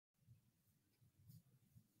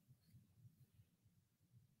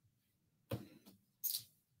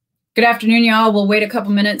Good afternoon, y'all. We'll wait a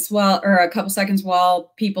couple seconds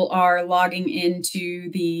while people are logging into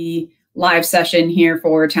the live session here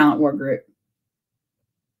for Talent War Group.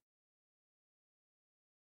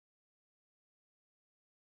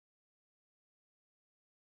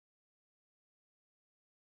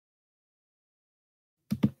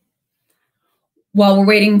 While we're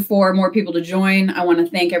waiting for more people to join, I want to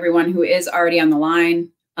thank everyone who is already on the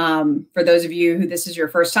line. For those of you who this is your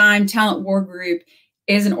first time, Talent War Group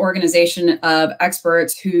is an organization of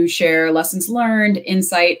experts who share lessons learned,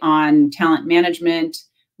 insight on talent management,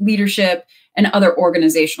 leadership, and other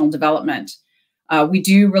organizational development. We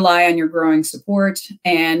do rely on your growing support,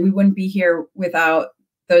 and we wouldn't be here without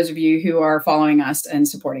those of you who are following us and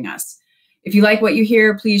supporting us. If you like what you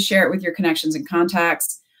hear, please share it with your connections and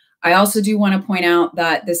contacts. I also do want to point out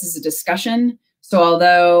that this is a discussion. So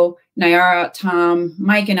although Nayara, Tom,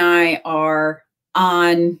 Mike, and I are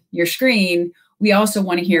on your screen, we also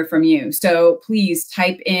want to hear from you. So please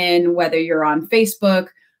type in whether you're on Facebook,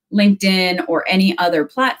 LinkedIn, or any other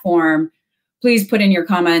platform. Please put in your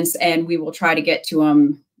comments and we will try to get to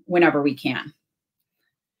them whenever we can.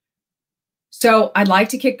 So I'd like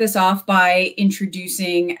to kick this off by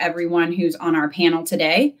introducing everyone who's on our panel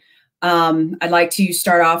today. I'd like to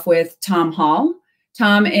start off with Tom Hall.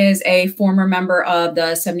 Tom is a former member of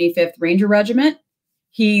the 75th Ranger Regiment.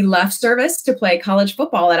 He left service to play college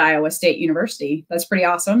football at Iowa State University. That's pretty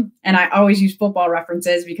awesome. And I always use football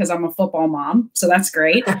references because I'm a football mom, so that's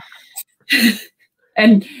great.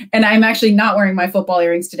 and I'm actually not wearing my football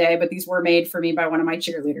earrings today, but these were made for me by one of my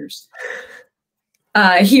cheerleaders.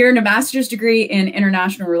 He earned a master's degree in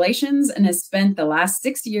international relations and has spent the last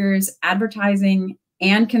 6 years advertising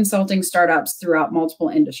and consulting startups throughout multiple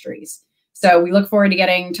industries. So we look forward to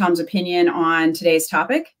getting Tom's opinion on today's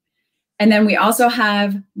topic. And then we also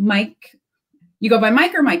have Mike. You go by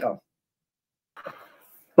Mike or Michael?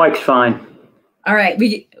 Mike's fine. All right.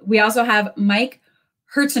 We also have Mike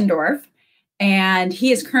Hertzendorf, and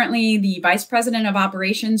he is currently the Vice President of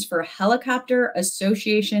Operations for Helicopter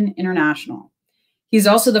Association International. He's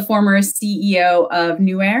also the former CEO of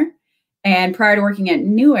New Air. And prior to working at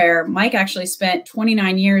New Air, Mike actually spent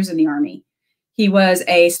 29 years in the Army. He was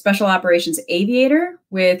a special operations aviator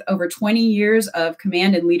with over 20 years of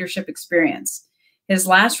command and leadership experience. His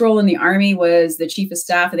last role in the Army was the Chief of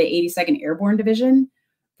Staff of the 82nd Airborne Division.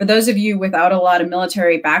 For those of you without a lot of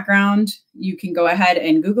military background, you can go ahead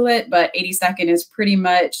and Google it, but 82nd is pretty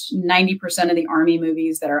much 90% of the Army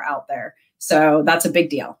movies that are out there. So that's a big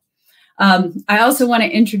deal. I also want to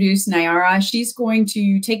introduce Nayara. She's going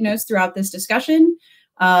to take notes throughout this discussion.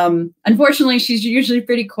 Unfortunately, she's usually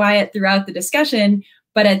pretty quiet throughout the discussion,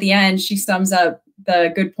 but at the end, she sums up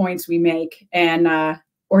the good points we make and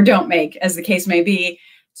or don't make, as the case may be,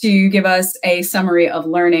 to give us a summary of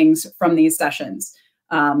learnings from these sessions.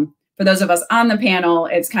 For those of us on the panel,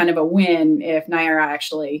 it's kind of a win if Nayara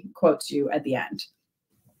actually quotes you at the end.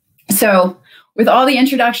 So with all the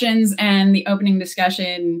introductions and the opening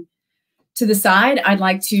discussion to the side, I'd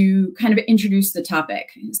like to kind of introduce the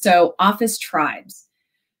topic. So office tribes.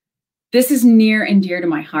 This is near and dear to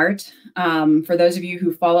my heart. For those of you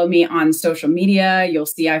who follow me on social media, you'll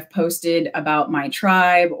see I've posted about my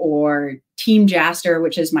tribe or Team Jaster,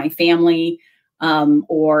 which is my family,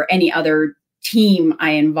 or any other team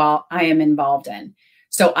I am involved in.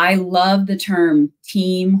 So I love the term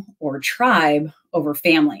team or tribe over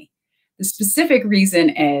family. The specific reason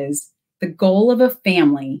is the goal of a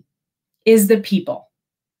family is the people.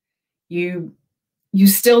 You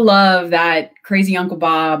still love that crazy Uncle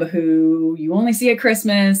Bob who you only see at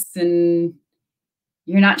Christmas and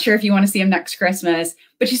you're not sure if you want to see him next Christmas,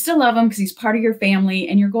 but you still love him because he's part of your family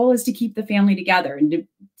and your goal is to keep the family together and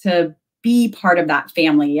to be part of that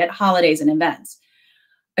family at holidays and events.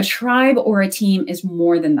 A tribe or a team is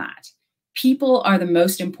more than that. People are the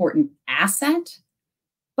most important asset,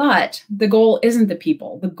 but the goal isn't the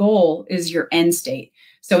people. The goal is your end state.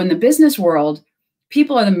 So in the business world,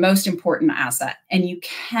 people are the most important asset, and you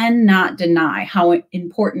cannot deny how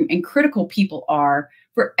important and critical people are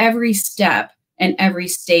for every step and every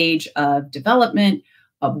stage of development,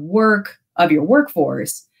 of work, of your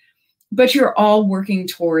workforce, but you're all working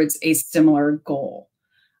towards a similar goal.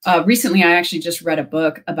 Recently, I actually just read a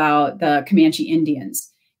book about the Comanche Indians,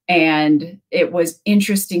 and it was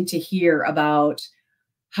interesting to hear about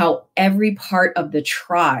how every part of the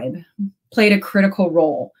tribe played a critical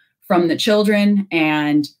role, from the children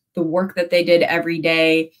and the work that they did every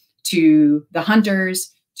day to the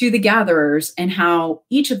hunters, to the gatherers, and how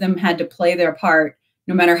each of them had to play their part,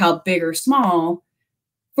 no matter how big or small,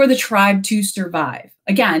 for the tribe to survive.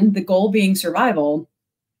 Again, the goal being survival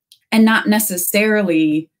and not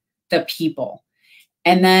necessarily the people.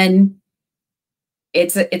 And then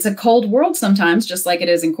it's a cold world sometimes, just like it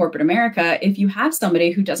is in corporate America. If you have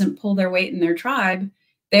somebody who doesn't pull their weight in their tribe,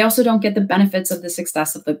 they also don't get the benefits of the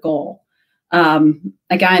success of the goal.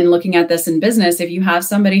 Again, looking at this in business, if you have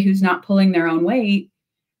somebody who's not pulling their own weight,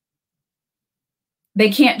 they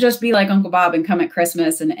can't just be like Uncle Bob and come at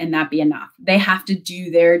Christmas and that be enough. They have to do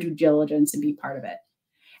their due diligence and be part of it.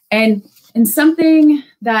 And something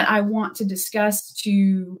that I want to discuss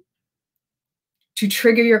to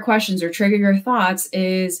trigger your questions or trigger your thoughts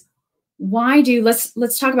is, why do,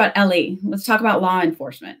 let's talk about LE. Let's talk about law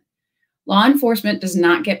enforcement. Law enforcement does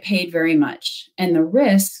not get paid very much. And the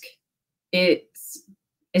risk is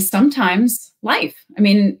sometimes life. I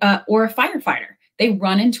mean, or a firefighter. They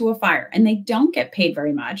run into a fire and they don't get paid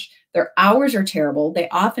very much. Their hours are terrible. They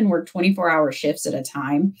often work 24-hour shifts at a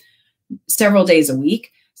time, several days a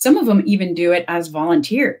week. Some of them even do it as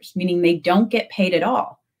volunteers, meaning they don't get paid at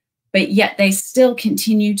all, but yet they still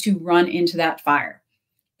continue to run into that fire.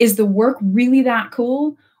 Is the work really that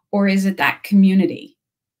cool, or is it that community?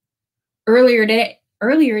 Earlier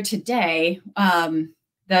today,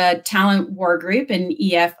 the Talent War Group in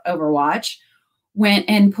EF Overwatch went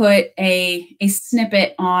and put a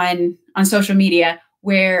snippet on social media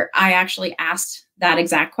where I actually asked that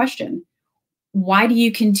exact question. Why do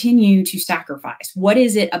you continue to sacrifice? What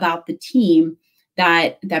is it about the team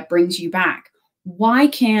that brings you back? Why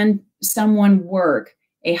can someone work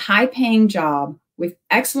a high-paying job with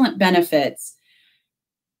excellent benefits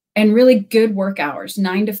and really good work hours,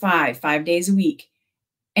 9 to 5, 5 days a week,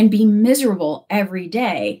 and be miserable every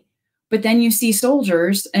day? But then you see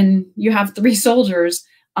soldiers, and you have 3 soldiers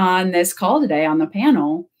on this call today on the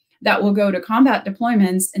panel that will go to combat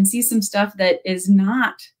deployments and see some stuff that is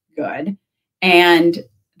not good. And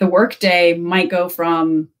the workday might go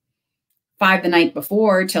from 5 the night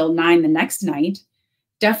before till 9 the next night,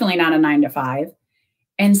 definitely not a 9 to 5.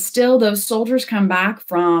 And still those soldiers come back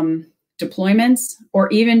from deployments or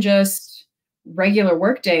even just regular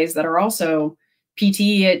work days that are also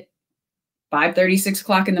PT at 5:30, 6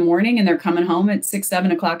 o'clock in the morning, and they're coming home at 6,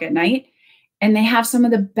 7 o'clock at night, and they have some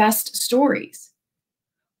of the best stories.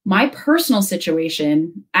 My personal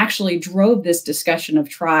situation actually drove this discussion of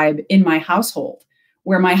tribe in my household,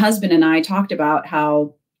 where my husband and I talked about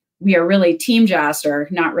how we are really Team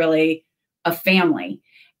Jaster, not really a family.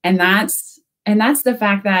 And that's the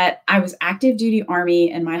fact that I was active duty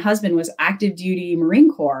Army and my husband was active duty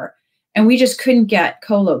Marine Corps, and we just couldn't get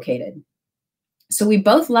co-located. So we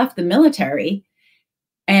both left the military,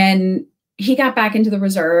 and he got back into the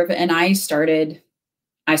reserve, and I started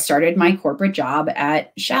my corporate job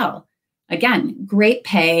at Shell. Again, great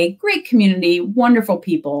pay, great community, wonderful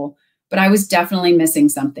people, but I was definitely missing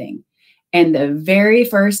something. And the very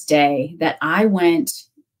first day that I went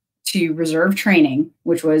to reserve training,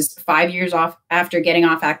 which was 5 years off after getting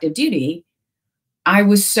off active duty, I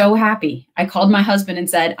was so happy. I called my husband and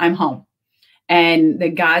said, I'm home. And the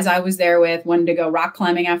guys I was there with wanted to go rock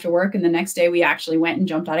climbing after work. And the next day we actually went and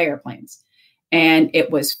jumped out of airplanes. And it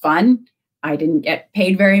was fun. I didn't get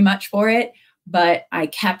paid very much for it, but I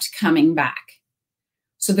kept coming back.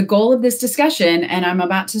 So the goal of this discussion, and I'm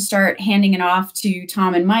about to start handing it off to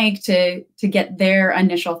Tom and Mike to get their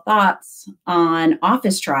initial thoughts on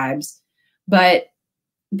office tribes. But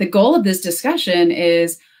the goal of this discussion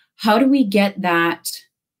is, how do we get that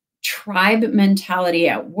tribe mentality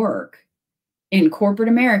at work in corporate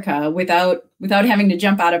America without having to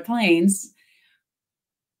jump out of planes,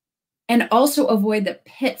 and also avoid the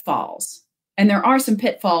pitfalls? And there are some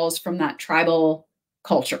pitfalls from that tribal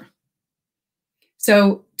culture.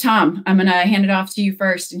 So Tom, I'm going to hand it off to you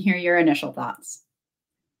first and hear your initial thoughts.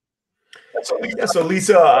 Yeah, so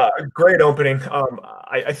Lisa, great opening.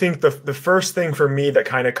 I think the first thing for me that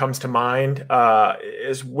kind of comes to mind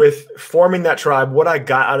is with forming that tribe, what I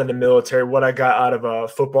got out of the military, what I got out of a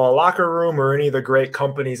football locker room or any of the great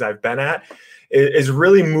companies I've been at, is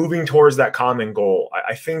really moving towards that common goal.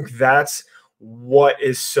 I think that's what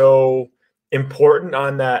is so important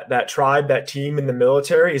on that tribe, that team in the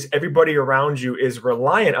military, is everybody around you is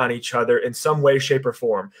reliant on each other in some way, shape, or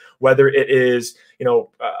form, whether it is,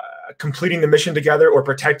 completing the mission together or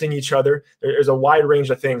protecting each other. There's a wide range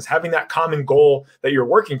of things. Having that common goal that you're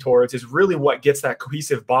working towards is really what gets that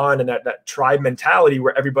cohesive bond and that tribe mentality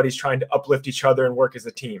where everybody's trying to uplift each other and work as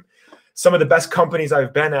a team. Some of the best companies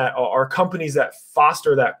I've been at are companies that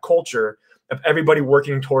foster that culture of everybody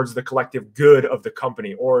working towards the collective good of the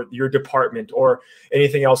company or your department or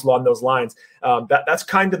anything else along those lines. That's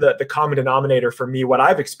kind of the common denominator for me, what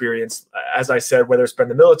I've experienced, as I said, whether it's been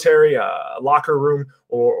the military, a locker room,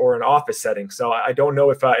 or an office setting. So I don't know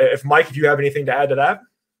if Mike, if you have anything to add to that.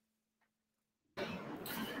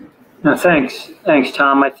 No, thanks,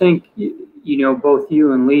 Tom. I think both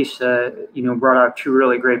you and Lisa, brought out two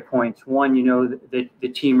really great points. One, the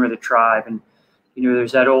team or the tribe, and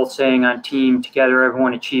there's that old saying on team together,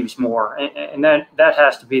 everyone achieves more, and that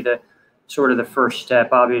has to be the sort of the first step.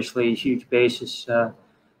 Obviously, a huge basis.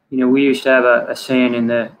 We used to have a saying in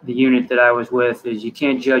the unit that I was with is you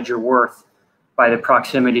can't judge your worth by the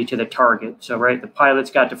proximity to the target. So, right, the pilots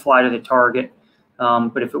got to fly to the target,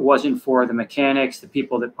 but if it wasn't for the mechanics, the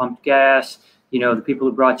people that pumped gas, the people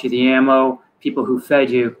who brought you the ammo, people who fed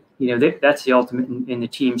you, that's the ultimate in the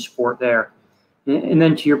team sport there. And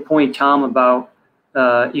then to your point, Tom, about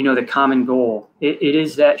the common goal, it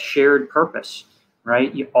is that shared purpose,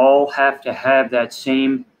 right? You all have to have that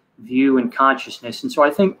same view and consciousness. And so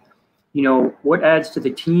I think, what adds to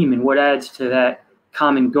the team and what adds to that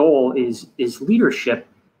common goal is leadership,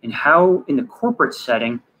 and how in the corporate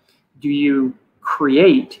setting do you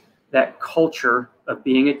create that culture of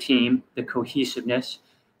being a team, the cohesiveness?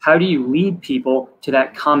 How do you lead people to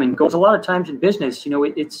that common goal? A lot of times in business,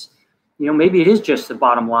 it's maybe it is just the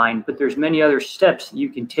bottom line, but there's many other steps that you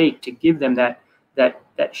can take to give them that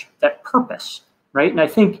purpose, right? And I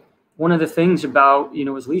think one of the things about,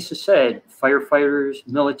 as Lisa said, firefighters,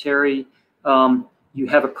 military, you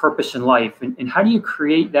have a purpose in life. And how do you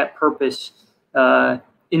create that purpose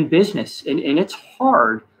in business? And it's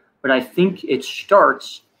hard, but I think it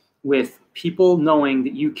starts with people knowing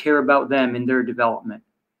that you care about them and their development.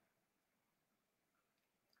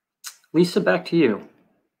 Lisa, back to you.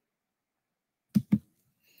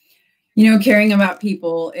 Caring about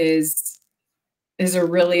people is a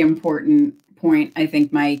really important point, I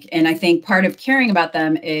think, Mike. And I think part of caring about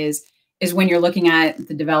them is when you're looking at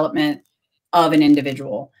the development of an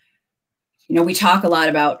individual. We talk a lot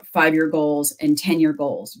about 5-year goals and 10-year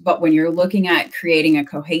goals, but when you're looking at creating a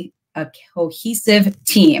cohesive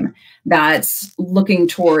team that's looking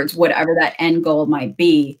towards whatever that end goal might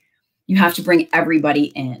be, you have to bring everybody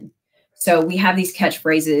in. So we have these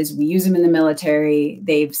catchphrases, we use them in the military,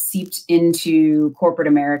 they've seeped into corporate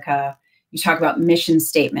America. You talk about mission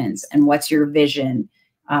statements and what's your vision.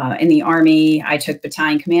 In the Army, I took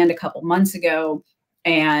battalion command a couple months ago,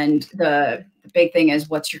 and the big thing is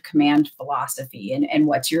what's your command philosophy and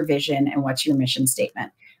what's your vision and what's your mission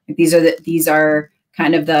statement. Like these are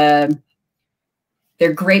kind of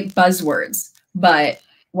they're great buzzwords, but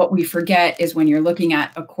what we forget is when you're looking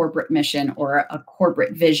at a corporate mission or a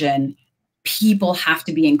corporate vision, people have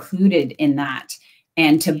to be included in that.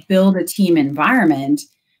 And to build a team environment,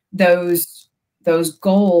 those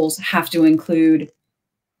goals have to include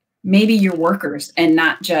maybe your workers and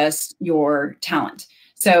not just your talent.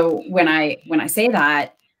 So when I say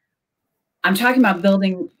that, I'm talking about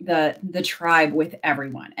building the tribe with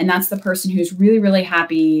everyone. And that's the person who's really, really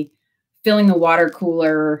happy filling the water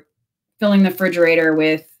cooler, filling the refrigerator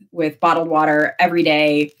with bottled water every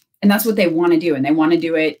day. And that's what they want to do. And they want to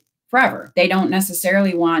do it forever. They don't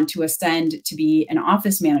necessarily want to ascend to be an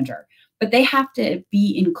office manager, but they have to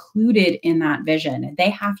be included in that vision.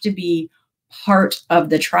 They have to be part of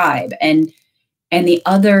the tribe. And the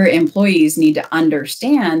other employees need to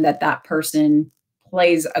understand that that person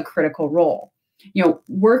plays a critical role.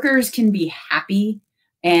 Workers can be happy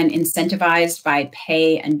and incentivized by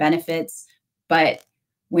pay and benefits, but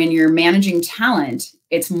when you're managing talent,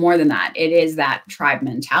 it's more than that. It is that tribe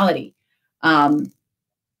mentality.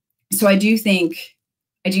 So I do think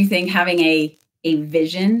having a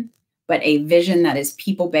vision, but a vision that is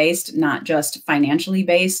people-based, not just financially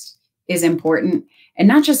based, is important. And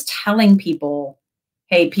not just telling people,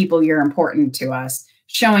 hey, people, you're important to us,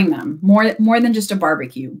 showing them more than just a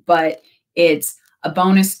barbecue, but it's a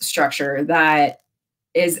bonus structure that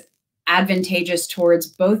is advantageous towards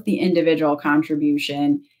both the individual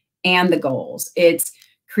contribution and the goals. It's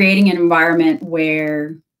creating an environment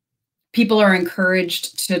where people are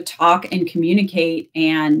encouraged to talk and communicate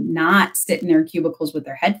and not sit in their cubicles with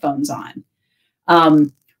their headphones on.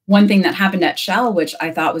 One thing that happened at Shell, which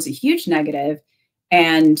I thought was a huge negative,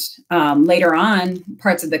 and later on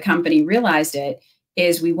parts of the company realized it,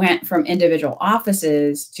 is we went from individual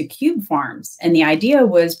offices to cube farms. And the idea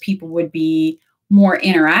was people would be more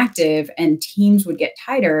interactive and teams would get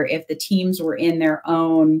tighter if the teams were in their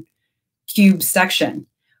own cube section.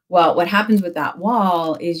 Well, what happens with that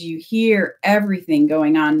wall is you hear everything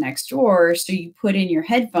going on next door. So you put in your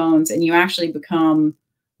headphones and you actually become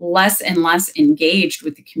less and less engaged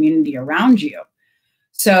with the community around you.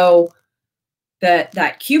 So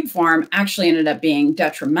that cube farm actually ended up being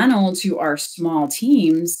detrimental to our small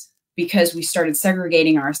teams because we started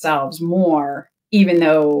segregating ourselves more, even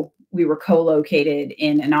though we were co-located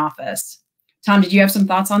in an office. Tom, did you have some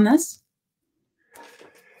thoughts on this?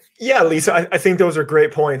 Yeah, Lisa, I think those are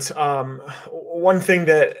great points. One thing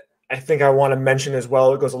that I think I want to mention as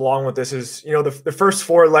well, it goes along with this, is, you know, the first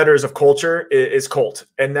four letters of culture is cult.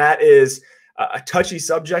 And that is a touchy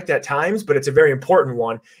subject at times, but it's a very important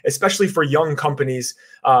one, especially for young companies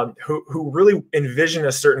who really envision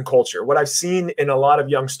a certain culture. What I've seen in a lot of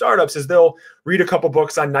young startups is they'll read a couple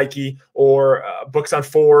books on Nike or books on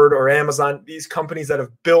Ford or Amazon, these companies that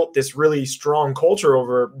have built this really strong culture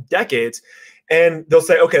over decades. And they'll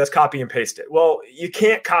say, okay, let's copy and paste it. Well, you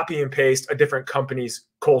can't copy and paste a different company's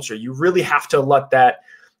culture. You really have to let that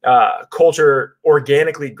culture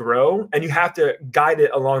organically grow, and you have to guide it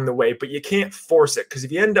along the way, but you can't force it, because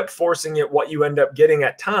if you end up forcing it, what you end up getting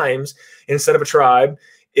at times, instead of a tribe,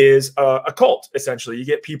 is a cult. Essentially, you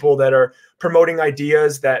get people that are promoting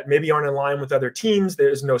ideas that maybe aren't in line with other teams.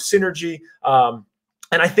 There's no synergy.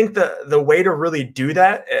 And I think the way to really do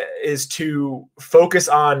that is to focus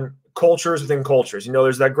on cultures within cultures. You know,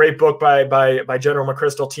 there's that great book by General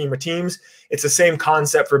McChrystal, Team of Teams. It's the same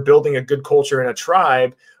concept for building a good culture in a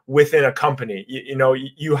tribe within a company. You know,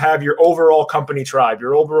 you have your overall company tribe,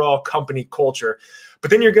 your overall company culture,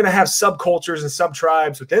 but then you're going to have subcultures and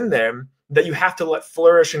sub-tribes within them that you have to let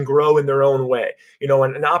flourish and grow in their own way. You know,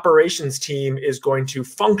 an operations team is going to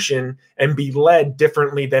function and be led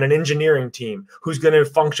differently than an engineering team, who's going to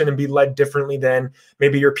function and be led differently than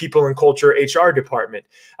maybe your people and culture HR department.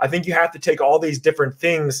 I think you have to take all these different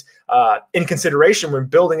things in consideration when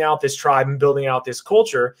building out this tribe and building out this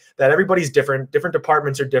culture, that everybody's different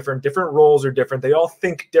departments are different roles are different, they all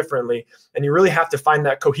think differently. And you really have to find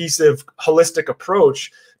that cohesive, holistic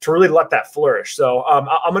approach to really let that flourish. So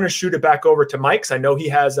I'm going to shoot it back over to Mike, because I know he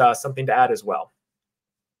has something to add as well.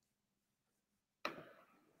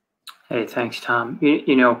 Hey, thanks, Tom.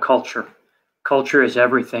 You know, culture is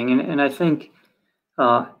everything. And I think,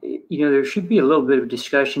 you know, there should be a little bit of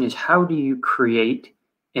discussion is how do you create,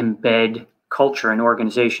 embed culture in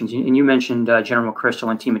organizations? And you mentioned General McChrystal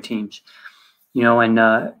and Team of Teams, you know,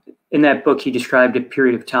 and in that book, he described a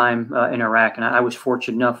period of time in Iraq. And I was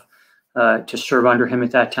fortunate enough to serve under him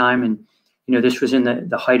at that time. And, you know, this was in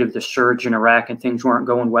the height of the surge in Iraq, and things weren't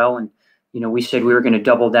going well. And, you know, we said we were going to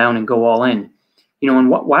double down and go all in, you know, and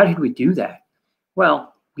why did we do that?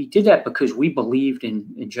 Well, we did that because we believed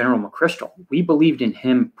in General McChrystal. We believed in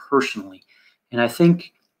him personally. And I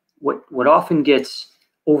think what often gets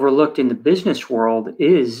overlooked in the business world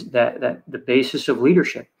is that the basis of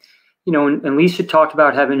leadership, you know, and Lisa talked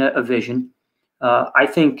about having a vision. I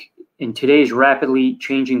think in today's rapidly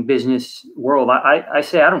changing business world, I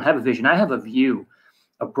say I don't have a vision. I have a view,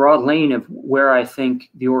 a broad lane of where I think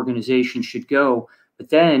the organization should go. But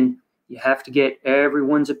then you have to get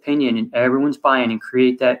everyone's opinion and everyone's buy-in and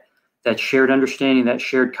create that shared understanding, that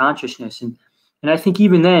shared consciousness. And I think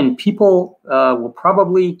even then, people will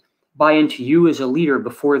probably buy into you as a leader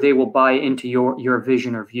before they will buy into your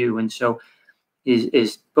vision or view. And so,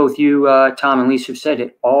 is both you, Tom and Lisa, have said,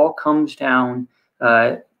 it all comes down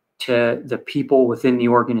to the people within the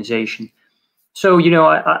organization. So, you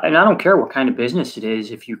know, and I don't care what kind of business it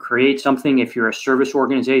is. If you create something, if you're a service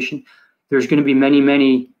organization, there's going to be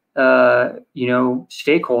many, you know,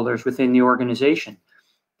 stakeholders within the organization,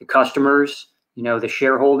 the customers, you know, the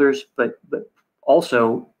shareholders, but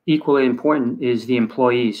also equally important is the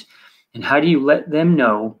employees. And how do you let them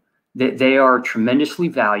know that they are tremendously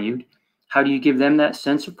valued? How do you give them that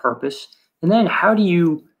sense of purpose? And then how do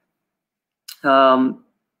you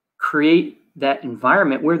create that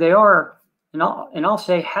environment where they are, and I'll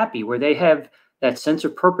say happy, where they have that sense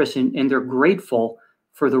of purpose and they're grateful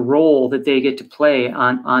for the role that they get to play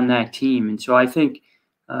on that team. And so I think,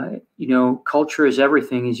 you know, culture is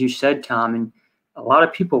everything, as you said, Tom, and a lot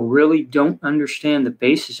of people really don't understand the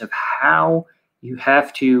basis of how you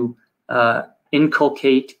have to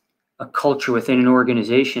inculcate a culture within an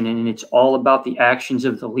organization. And it's all about the actions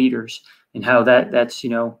of the leaders and how that's, you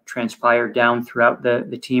know, transpired down throughout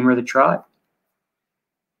the team or the tribe.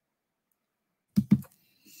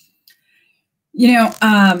 You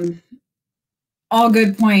know, all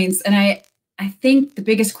good points. And I think the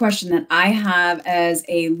biggest question that I have as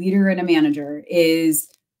a leader and a manager is,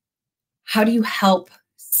 how do you help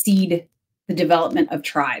seed the development of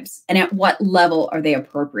tribes, and at what level are they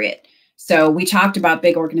appropriate? So we talked about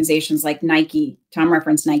big organizations like Nike. Tom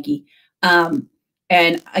referenced Nike.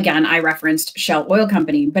 And again, I referenced Shell Oil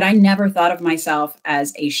Company, but I never thought of myself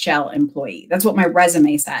as a Shell employee. That's what my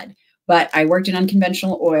resume said. But I worked in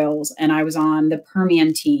unconventional oils, and I was on the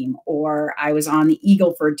Permian team, or I was on the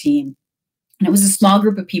Eagleford team. And it was a small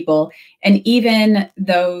group of people. And even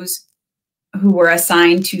those who were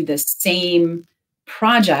assigned to the same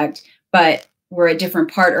project, but were a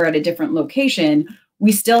different part or at a different location,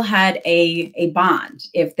 we still had a bond.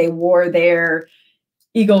 If they wore their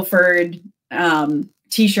Eagleford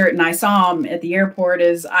t-shirt and I saw them at the airport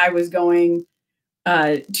as I was going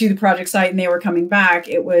to the project site and they were coming back,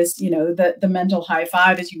 it was, you know, the mental high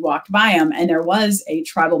five as you walked by them. And there was a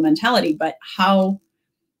tribal mentality. But how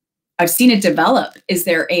I've seen it develop, is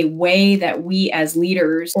there a way that we as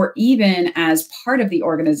leaders or even as part of the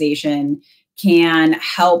organization can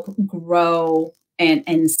help grow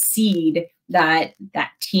and seed that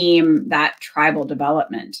team, that tribal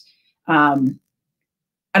development?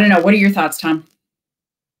 I don't know. What are your thoughts, Tom?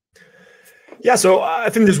 Yeah, so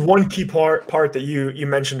I think there's one key part that you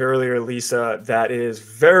mentioned earlier, Lisa, that is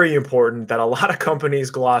very important that a lot of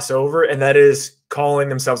companies gloss over, and that is calling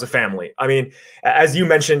themselves a family. I mean, as you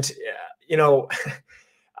mentioned, you know,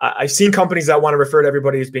 I've seen companies that want to refer to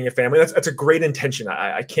everybody as being a family. That's a great intention.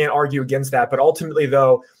 I can't argue against that. But ultimately,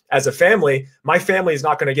 though, as a family, my family is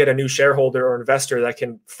not going to get a new shareholder or investor that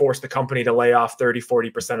can force the company to lay off 30,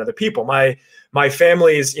 40% of the people. My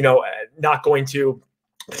family is, you know, not going to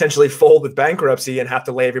potentially fold with bankruptcy and have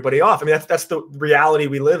to lay everybody off. I mean, that's the reality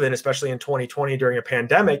we live in, especially in 2020 during a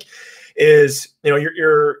pandemic. Is, you know,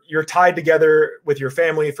 you're tied together with your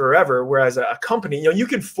family forever. Whereas a company, you know, you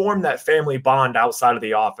can form that family bond outside of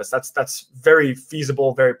the office. That's very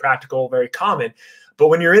feasible, very practical, very common. But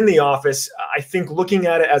when you're in the office, I think looking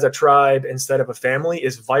at it as a tribe instead of a family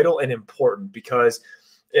is vital and important, because,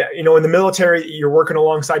 you know, in the military, you're working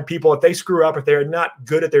alongside people. If they screw up, if they're not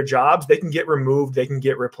good at their jobs, they can get removed, they can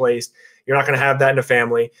get replaced. You're not going to have that in a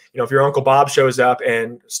family. You know, if your Uncle Bob shows up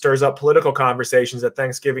and stirs up political conversations at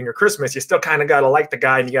Thanksgiving or Christmas, you still kind of got to like the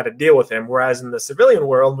guy and you got to deal with him. Whereas in the civilian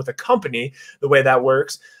world with a company, the way that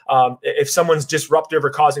works, if someone's disruptive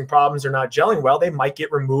or causing problems or not gelling well, they might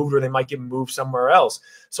get removed or they might get moved somewhere else.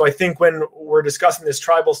 So I think when we're discussing this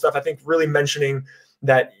tribal stuff, I think really mentioning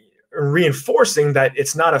that, reinforcing that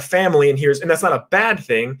it's not a family, and that's not a bad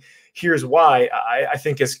thing. Here's why I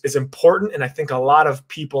think is important. And I think a lot of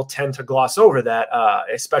people tend to gloss over that,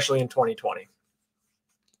 especially in 2020.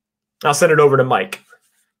 I'll send it over to Mike.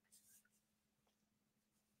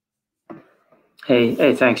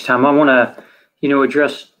 Hey, thanks, Tom. I want to, you know,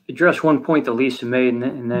 address one point that Lisa made,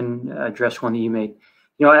 and then address one that you made.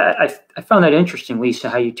 You know, I found that interesting, Lisa,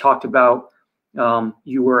 how you talked about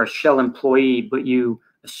you were a Shell employee, but you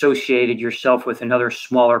associated yourself with another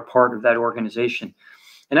smaller part of that organization.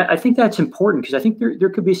 And I think that's important, because I think there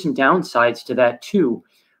could be some downsides to that too.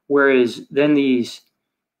 Whereas then these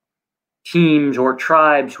teams or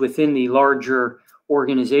tribes within the larger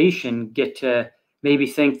organization get to maybe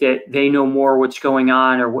think that they know more what's going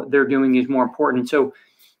on, or what they're doing is more important. And so,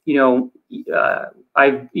 you know,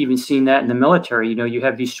 I've even seen that in the military. You know, you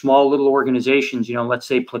have these small little organizations, you know, let's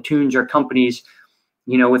say platoons or companies,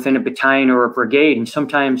 you know, within a battalion or a brigade. And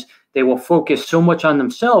sometimes they will focus so much on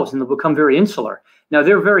themselves and they'll become very insular. Now,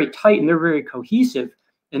 they're very tight and they're very cohesive,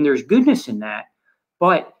 and there's goodness in that.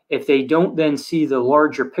 But if they don't then see the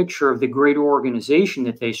larger picture of the greater organization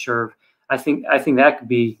that they serve, I think that could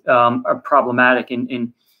be problematic.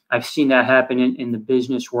 And I've seen that happen in the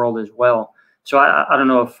business world as well. So I don't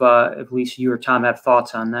know if Lisa, you or Tom have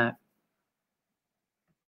thoughts on that.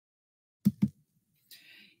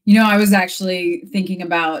 You know, I was actually thinking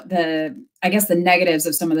about the negatives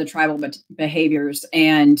of some of the tribal behaviors.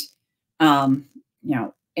 And, you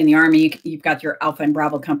know, in the Army, you've got your Alpha and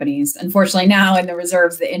Bravo companies. Unfortunately, now in the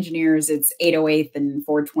reserves, the engineers, it's 808th and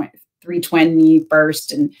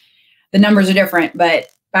 321st, and the numbers are different.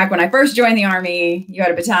 But back when I first joined the Army, you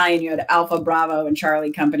had a battalion, you had Alpha, Bravo, and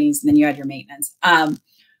Charlie companies, and then you had your maintenance.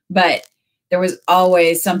 But there was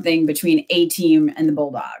always something between A team and the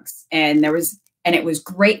Bulldogs. And it was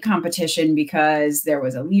great competition because there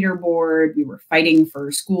was a leaderboard. We were fighting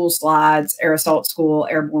for school slots, air assault school,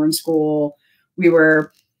 airborne school. We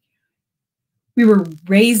were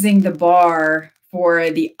raising the bar for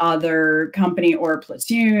the other company or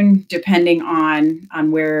platoon, depending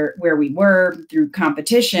on where we were through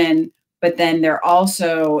competition. But then there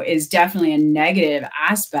also is definitely a negative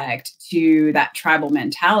aspect to that tribal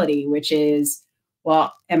mentality, which is,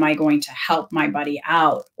 well, am I going to help my buddy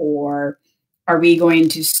out? Or are we going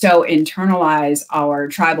to so internalize our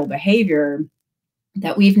tribal behavior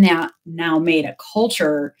that we've now made a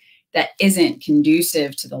culture that isn't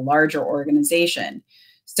conducive to the larger organization?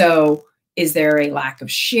 So is there a lack of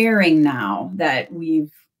sharing now that we've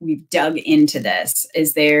dug into this?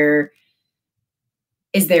 Is there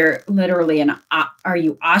literally are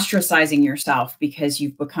you ostracizing yourself because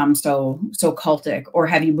you've become so cultic, or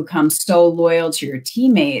have you become so loyal to your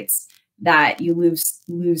teammates that you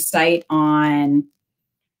lose sight on,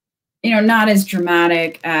 you know, not as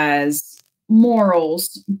dramatic as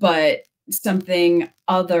morals, but something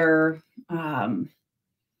other,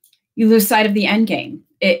 you lose sight of the end game.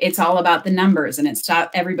 It's all about the numbers, and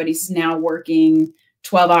everybody's now working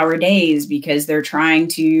 12-hour days because they're trying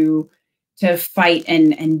to fight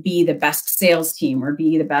and be the best sales team or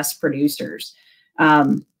be the best producers.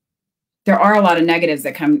 There are a lot of negatives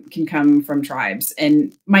that can come from tribes.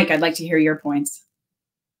 And Mike, I'd like to hear your points.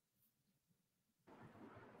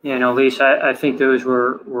 Yeah, no, Lisa, I think those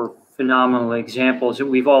were phenomenal examples that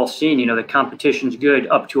we've all seen. You know, the competition's good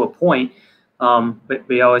up to a point, but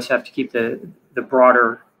we always have to keep the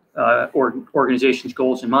broader organization's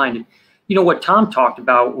goals in mind. And, you know, what Tom talked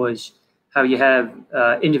about was how you have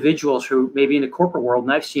individuals who maybe in the corporate world,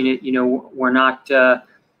 and I've seen it, you know, were not,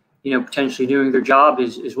 you know, potentially doing their job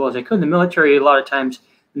as well as they could. In the military, a lot of times,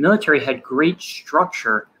 the military had great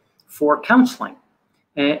structure for counseling.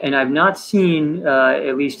 And I've not seen,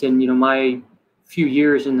 at least in, you know, my few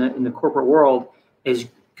years in the corporate world, as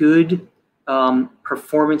good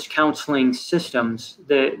performance counseling systems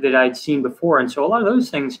that I'd seen before. And so a lot of those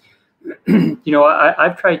things, you know,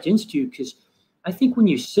 I've tried to institute, because I think when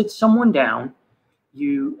you sit someone down,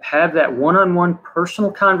 you have that one-on-one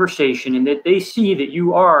personal conversation, and that they see that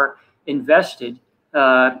you are invested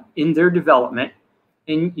in their development,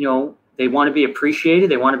 and, you know, they want to be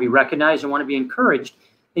appreciated, they want to be recognized, they want to be encouraged.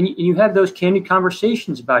 And you have those candid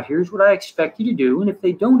conversations about, here's what I expect you to do. And if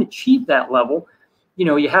they don't achieve that level, you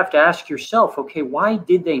know, you have to ask yourself, okay, why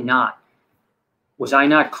did they not? Was I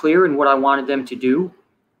not clear in what I wanted them to do?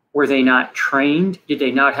 Were they not trained? Did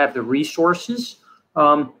they not have the resources?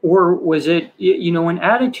 Or was it, you know, an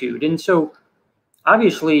attitude? And so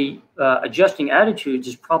obviously adjusting attitudes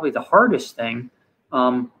is probably the hardest thing.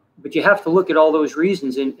 But you have to look at all those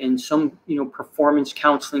reasons in some, you know, performance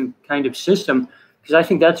counseling kind of system, because I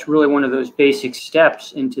think that's really one of those basic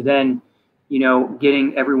steps into then, you know,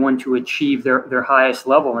 getting everyone to achieve their highest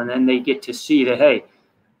level. And then they get to see that, hey,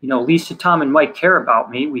 you know, Lisa, Tom, and Mike care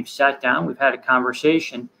about me. We've sat down, we've had a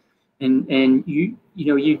conversation, and you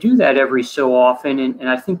know, you do that every so often. And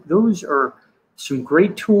I think those are some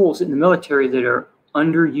great tools in the military that are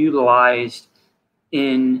underutilized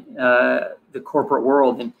in the corporate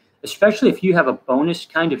world. And especially if you have a bonus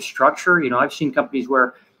kind of structure, you know, I've seen companies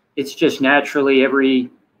where it's just naturally every,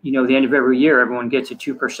 you know, the end of every year, everyone gets a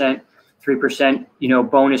 2%, 3%, you know,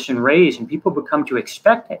 bonus and raise, and people become to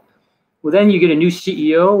expect it. Well, then you get a new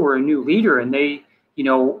CEO or a new leader, and they, you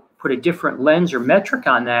know, put a different lens or metric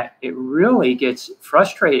on that. It really gets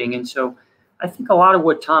frustrating. And so I think a lot of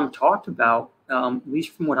what Tom talked about, at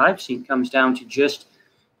least from what I've seen, comes down to just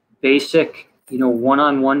basic, you know,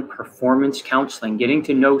 one-on-one performance counseling, getting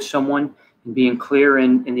to know someone and being clear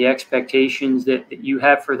in the expectations that you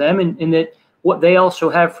have for them, and that what they also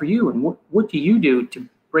have for you. And what do you do to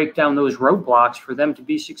break down those roadblocks for them to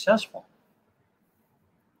be successful?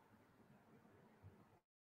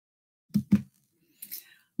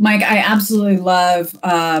 Mike, I absolutely love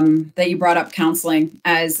that you brought up counseling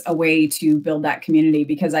as a way to build that community,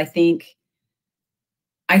 because I think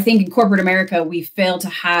in corporate America, we fail to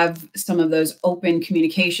have some of those open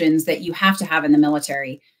communications that you have to have in the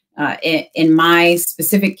military. In my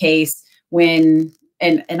specific case, and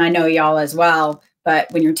I know y'all as well,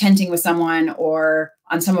 but when you're tenting with someone or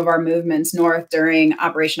on some of our movements north during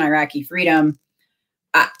Operation Iraqi Freedom,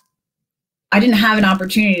 I didn't have an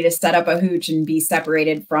opportunity to set up a hooch and be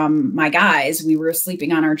separated from my guys. We were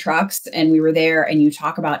sleeping on our trucks, and we were there, and you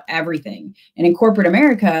talk about everything. And in corporate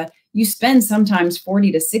America, you spend sometimes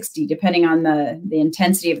 40 to 60, depending on the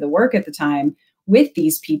intensity of the work at the time, with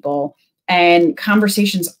these people. And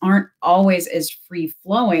conversations aren't always as free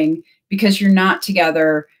flowing because you're not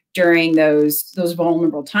together during those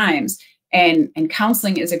vulnerable times. And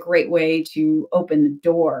counseling is a great way to open the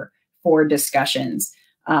door for discussions.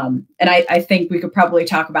 And I think we could probably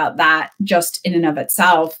talk about that just in and of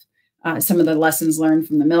itself, some of the lessons learned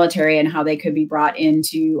from the military and how they could be brought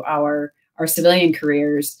into our civilian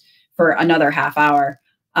careers for another half hour.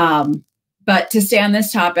 But to stay on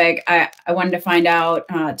this topic, I wanted to find out,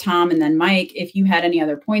 Tom and then Mike, if you had any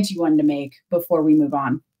other points you wanted to make before we move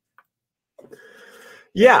on.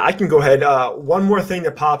 Yeah, I can go ahead. One more thing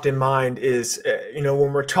that popped in mind is, you know,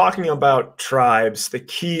 when we're talking about tribes, the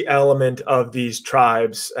key element of these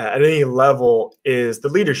tribes at any level is the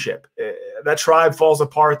leadership. That tribe falls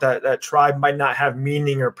apart, that tribe might not have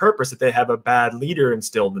meaning or purpose if they have a bad leader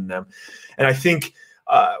instilled in them. And I think,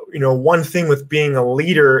 you know, one thing with being a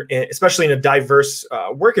leader, especially in a diverse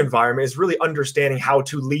work environment, is really understanding how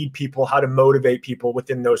to lead people, how to motivate people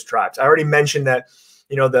within those tribes. I already mentioned that,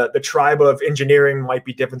 the tribe of engineering might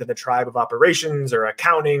be different than the tribe of operations or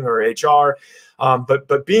accounting or HR.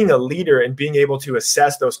 But being a leader and being able to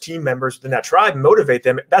assess those team members within that tribe, motivate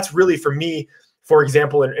them, that's really, for me, for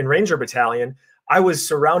example, in Ranger Battalion, I was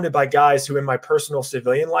surrounded by guys who in my personal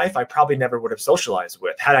civilian life, I probably never would have socialized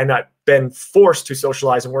with had I not been forced to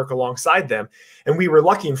socialize and work alongside them. And we were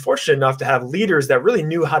lucky and fortunate enough to have leaders that really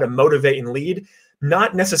knew how to motivate and lead,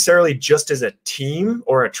 not necessarily just as a team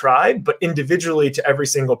or a tribe, but individually to every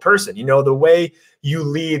single person. The way you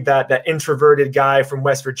lead that introverted guy from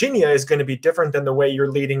West Virginia is going to be different than the way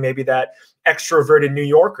you're leading maybe that extroverted New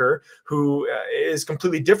Yorker who is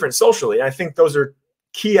completely different socially. And I think those are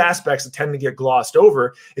key aspects that tend to get glossed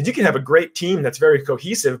over. And you can have a great team that's very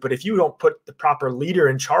cohesive, but if you don't put the proper leader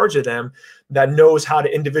in charge of them that knows how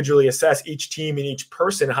to individually assess each team and each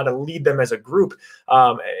person, how to lead them as a group,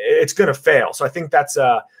 it's going to fail. So I think that's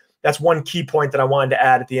one key point that I wanted to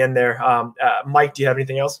add at the end there. Mike, do you have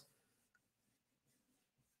anything else?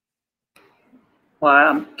 Well,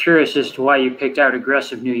 I'm curious as to why you picked out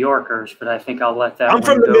aggressive New Yorkers, but I think I'll let that. I'm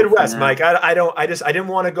from the Midwest, Mike. I didn't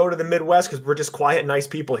want to go to the Midwest because we're just quiet, nice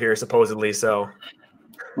people here, supposedly. So.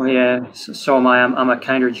 Well, yeah. So am I. I'm a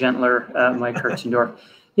kinder, gentler Mike Hertzendorf.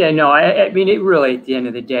 Yeah. No. I mean, it really, at the end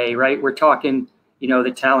of the day, right? We're talking,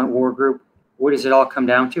 the talent war group. What does it all come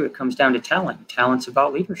down to? It comes down to talent. Talent's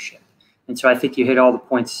about leadership, and so I think you hit all the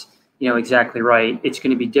points, exactly right. It's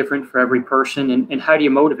going to be different for every person, and how do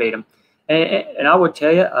you motivate them? And I would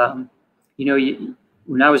tell you,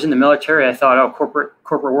 when I was in the military, I thought, oh,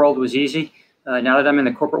 corporate world was easy. Now that I'm in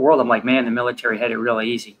the corporate world, I'm like, man, the military had it really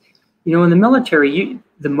easy. In the military,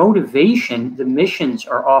 the motivation, the missions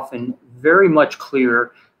are often very much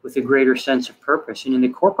clearer with a greater sense of purpose. And in the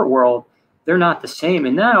corporate world, they're not the same.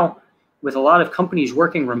 And now, with a lot of companies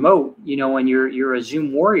working remote, when you're a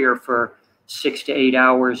Zoom warrior for 6 to 8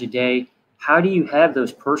 hours a day, how do you have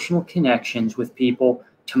those personal connections with people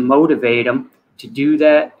to motivate them to do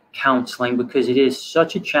that counseling, because it is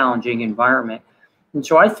such a challenging environment? And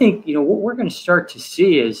so I think, what we're going to start to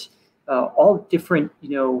see is all different,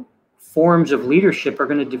 forms of leadership are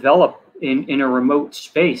going to develop in a remote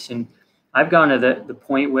space. And I've gone to the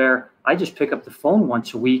point where I just pick up the phone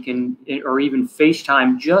once a week or even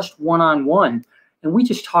FaceTime just one-on-one. And we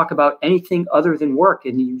just talk about anything other than work.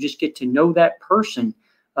 And you just get to know that person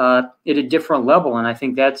at a different level. And I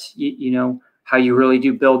think that's, how you really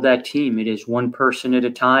do build that team. It is one person at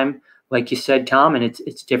a time, like you said, Tom, and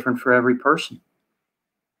it's different for every person.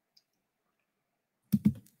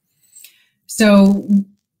 So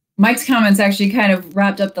Mike's comments actually kind of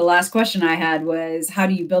wrapped up the last question I had, was how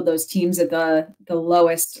do you build those teams at the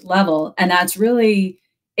lowest level? And that's really,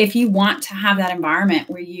 if you want to have that environment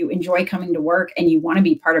where you enjoy coming to work and you want to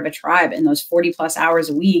be part of a tribe, and those 40 plus hours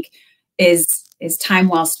a week is time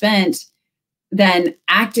well spent, then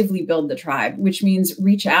actively build the tribe, which means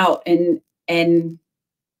reach out and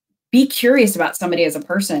be curious about somebody as a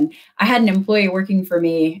person. I had an employee working for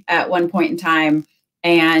me at one point in time,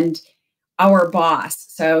 and our boss,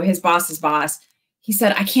 so his boss's boss, he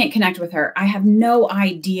said, I can't connect with her. I have no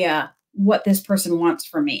idea what this person wants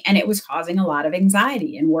from me. And it was causing a lot of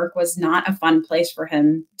anxiety, and work was not a fun place for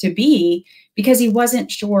him to be because he wasn't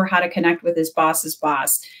sure how to connect with his boss's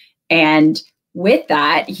boss. And with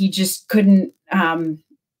that, he just couldn't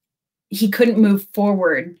move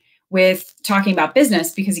forward with talking about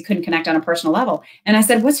business because he couldn't connect on a personal level. And I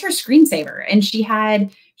said, what's her screensaver? And she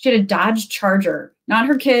had a Dodge Charger, not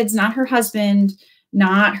her kids, not her husband,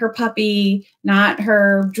 not her puppy, not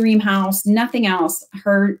her dream house, nothing else.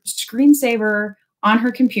 Her screensaver on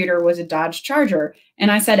her computer was a Dodge Charger. And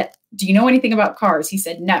I said, do you know anything about cars? He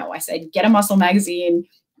said, no. I said, get a Muscle magazine,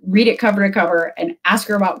 read it cover to cover, and ask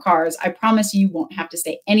her about cars. I promise you won't have to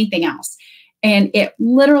say anything else. And it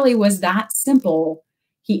literally was that simple.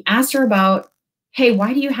 He asked her about, hey,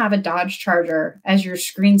 why do you have a Dodge Charger as your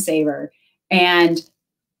screensaver? And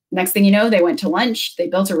next thing you know, they went to lunch, they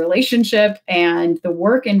built a relationship, and the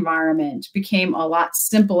work environment became a lot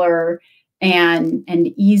simpler and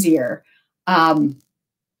easier.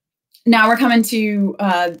 Now we're coming to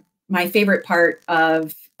my favorite part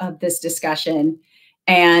of this discussion.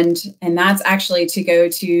 And that's actually to go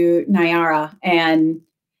to Nayara. And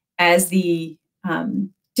as the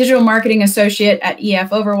digital marketing associate at EF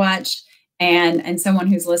Overwatch and someone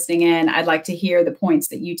who's listening in, I'd like to hear the points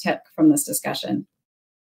that you took from this discussion.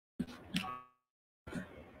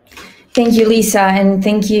 Thank you, Lisa, and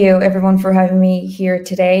thank you everyone for having me here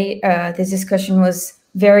today. This discussion was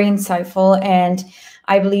very insightful, and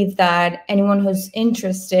I believe that anyone who's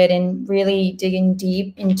interested in really digging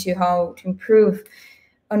deep into how to improve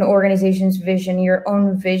an organization's vision, your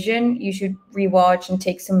own vision, you should rewatch and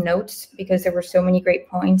take some notes because there were so many great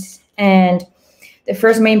points. And the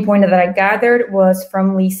first main point that I gathered was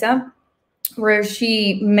from Lisa, where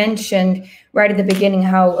she mentioned right at the beginning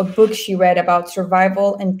how a book she read about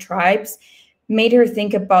survival and tribes made her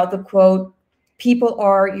think about the quote, "People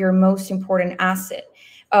are your most important asset."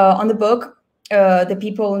 On the book, the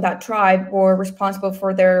people in that tribe were responsible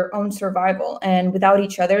for their own survival, and without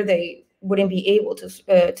each other, they wouldn't be able to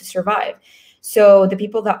survive. So the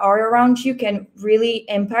people that are around you can really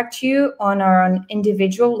impact you on an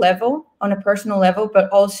individual level, on a personal level, but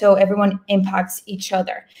also everyone impacts each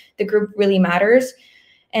other. The group really matters.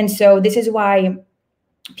 And so this is why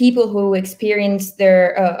people who experience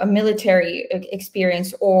a military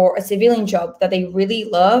experience or a civilian job that they really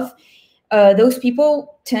love, those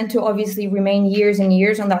people tend to obviously remain years and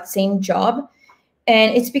years on that same job.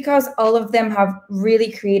 And it's because all of them have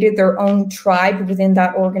really created their own tribe within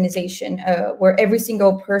that organization, where every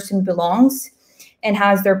single person belongs and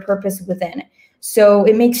has their purpose within. So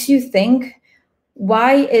it makes you think,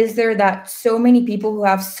 why is there that so many people who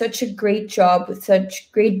have such a great job with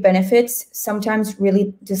such great benefits sometimes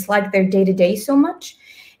really dislike their day-to-day so much?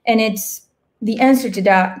 And it's the answer to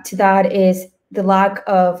that is the lack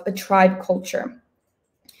of a tribe culture.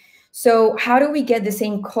 So how do we get the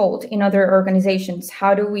same cult in other organizations?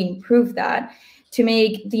 How do we improve that to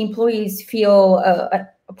make the employees feel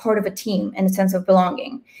a part of a team and a sense of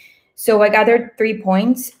belonging? So I gathered 3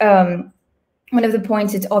 points. One of the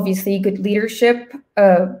points is obviously good leadership,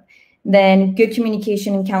 then good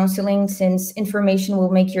communication and counseling, since information will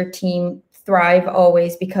make your team thrive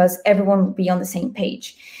always because everyone will be on the same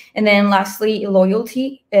page. And then lastly,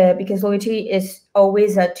 loyalty, because loyalty is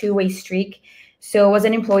always a two-way streak. So as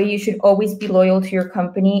an employee, you should always be loyal to your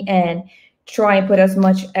company and try and put as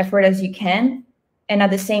much effort as you can. And at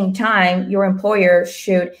the same time, your employer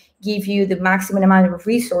should give you the maximum amount of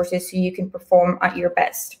resources so you can perform at your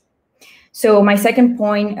best. So my second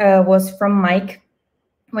point was from Mike,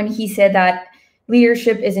 when he said that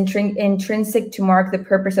leadership is intrinsic to mark the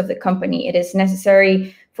purpose of the company. It is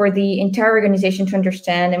necessary for the entire organization to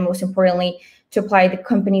understand and, most importantly, to apply the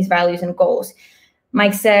company's values and goals.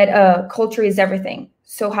 Mike said culture is everything.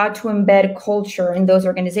 So how to embed culture in those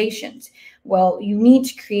organizations? Well, you need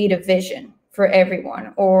to create a vision for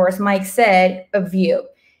everyone, or as Mike said, a view.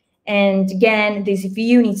 And again, this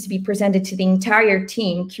view needs to be presented to the entire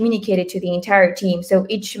team, communicated to the entire team, so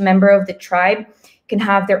each member of the tribe can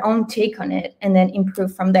have their own take on it and then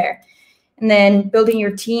improve from there. And then building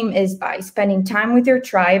your team is by spending time with your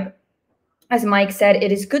tribe. As Mike said,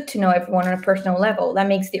 it is good to know everyone on a personal level. That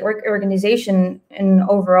makes the organization and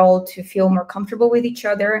overall to feel more comfortable with each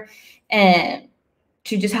other and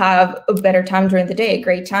to just have a better time during the day, a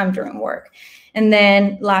great time during work. And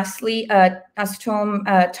then lastly, as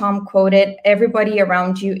Tom quoted, everybody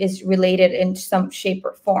around you is related in some shape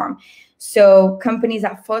or form. So companies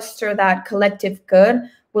that foster that collective good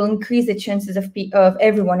will increase the chances of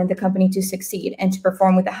everyone in the company to succeed and to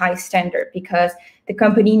perform with a high standard, because the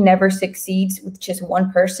company never succeeds with just one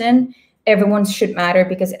person. Everyone should matter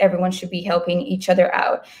because everyone should be helping each other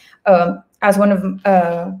out. As one of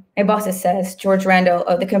my bosses says, George Randall,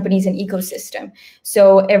 the company is an ecosystem.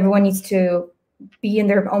 So everyone needs to be in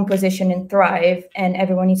their own position and thrive, and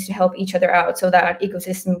everyone needs to help each other out so that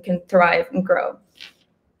ecosystem can thrive and grow.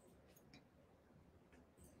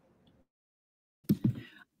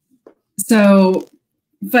 So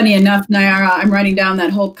funny enough, Nayara, I'm writing down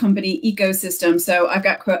that whole company ecosystem. So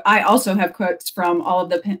I also have quotes from all of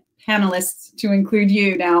the panelists to include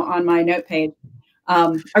you now on my note page.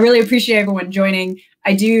 I really appreciate everyone joining.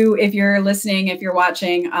 I do, if you're listening, if you're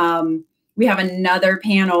watching, we have another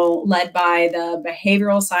panel led by the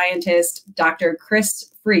behavioral scientist, Dr.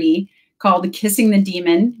 Chris Free, called Kissing the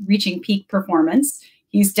Demon, Reaching Peak Performance.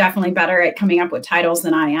 He's definitely better at coming up with titles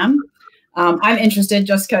than I am. I'm interested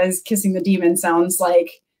just because Kissing the Demon sounds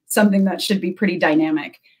like something that should be pretty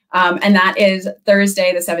dynamic. And that is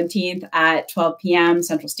Thursday, the 17th at 12 p.m.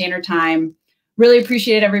 Central Standard Time. Really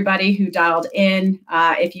appreciate everybody who dialed in.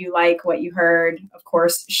 If you like what you heard, of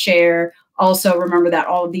course, share. Also, remember that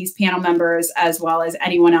all of these panel members, as well as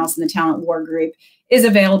anyone else in the Talent War Group, is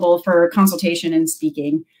available for consultation and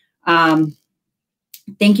speaking.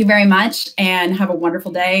 Thank you very much, and have a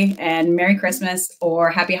wonderful day, and Merry Christmas, or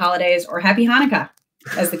Happy Holidays, or Happy Hanukkah,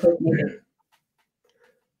 as the case may be.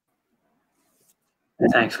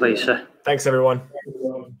 Thanks, Lisa. Thanks, everyone.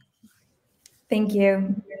 Thank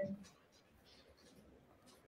you.